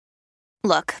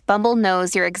Look, Bumble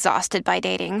knows you're exhausted by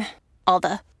dating. All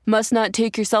the must not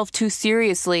take yourself too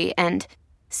seriously and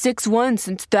 6'1"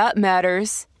 since that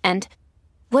matters. And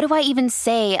what do I even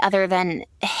say other than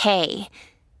hey?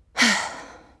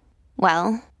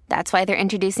 Well, that's why they're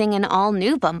introducing an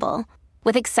all-new Bumble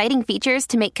with exciting features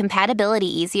to make compatibility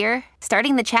easier,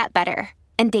 starting the chat better,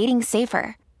 and dating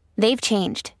safer. They've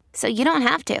changed, so you don't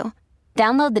have to.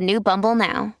 Download the new Bumble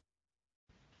now.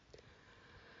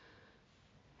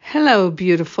 Hello,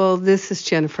 beautiful. This is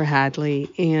Jennifer Hadley,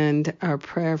 and our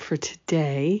prayer for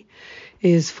today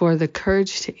is for the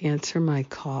courage to answer my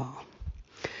call.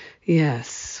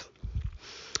 Yes,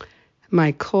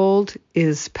 my cold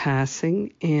is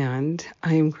passing, and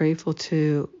I am grateful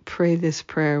to pray this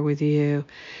prayer with you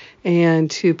and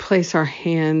to place our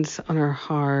hands on our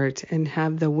heart and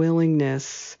have the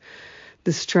willingness,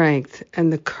 the strength,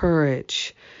 and the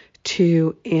courage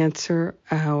to answer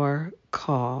our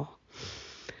call.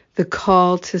 The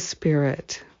call to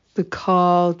spirit, the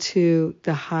call to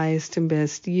the highest and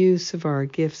best use of our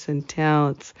gifts and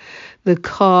talents, the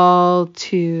call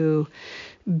to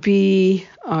be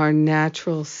our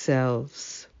natural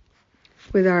selves.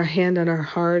 With our hand on our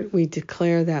heart, we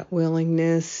declare that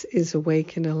willingness is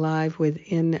awake and alive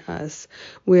within us.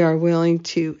 We are willing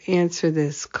to answer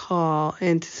this call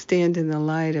and to stand in the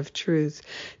light of truth,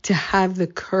 to have the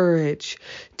courage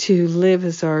to live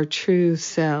as our true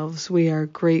selves. We are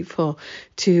grateful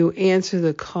to answer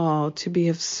the call to be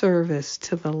of service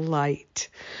to the light.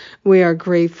 We are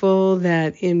grateful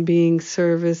that in being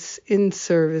in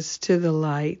service to the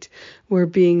light, we're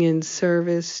being in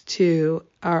service to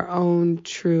our own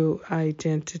true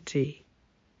identity.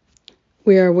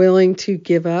 We are willing to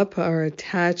give up our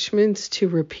attachments to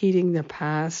repeating the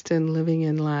past and living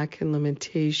in lack and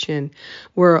limitation.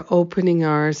 We're opening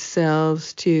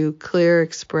ourselves to clear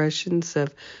expressions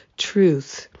of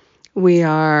truth. We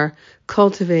are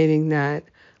cultivating that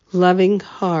loving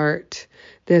heart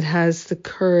that has the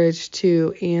courage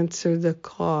to answer the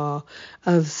call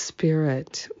of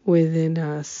spirit within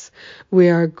us. We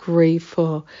are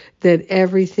grateful that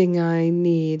everything I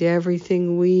need,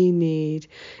 everything we need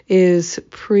is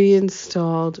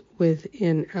pre-installed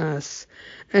within us.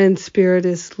 And Spirit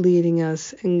is leading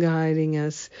us and guiding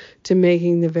us to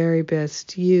making the very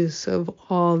best use of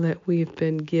all that we've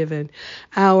been given.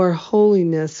 Our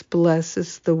holiness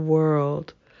blesses the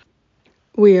world.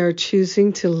 We are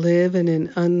choosing to live in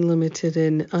an unlimited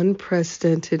and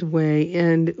unprecedented way,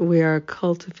 and we are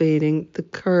cultivating the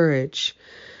courage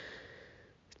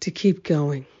to keep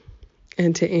going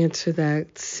and to answer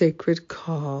that sacred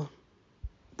call.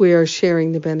 We are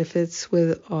sharing the benefits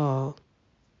with all.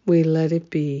 We let it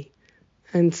be,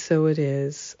 and so it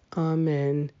is.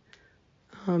 Amen.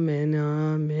 Amen.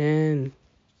 Amen.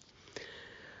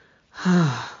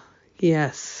 Ah,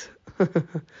 yes.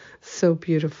 So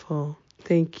beautiful.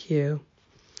 Thank you.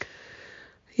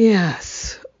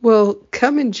 Yes. Well,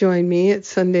 come and join me at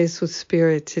Sundays with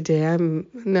Spirit today. I'm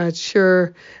not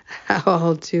sure how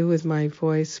I'll do with my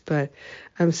voice, but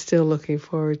I'm still looking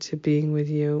forward to being with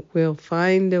you. We'll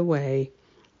find a way.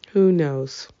 Who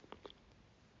knows?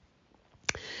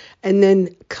 And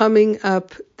then coming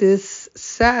up this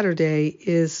Saturday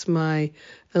is my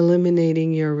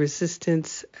Eliminating Your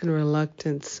Resistance and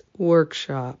Reluctance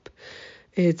workshop.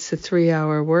 It's a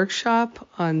 3-hour workshop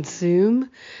on Zoom,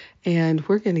 and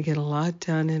we're going to get a lot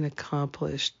done and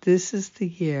accomplished. This is the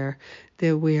year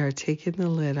that we are taking the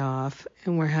lid off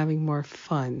and we're having more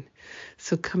fun.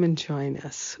 So come and join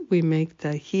us. We make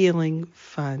the healing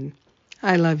fun.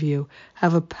 I love you.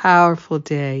 Have a powerful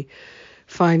day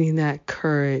finding that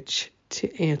courage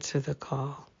to answer the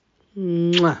call.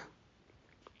 Mwah.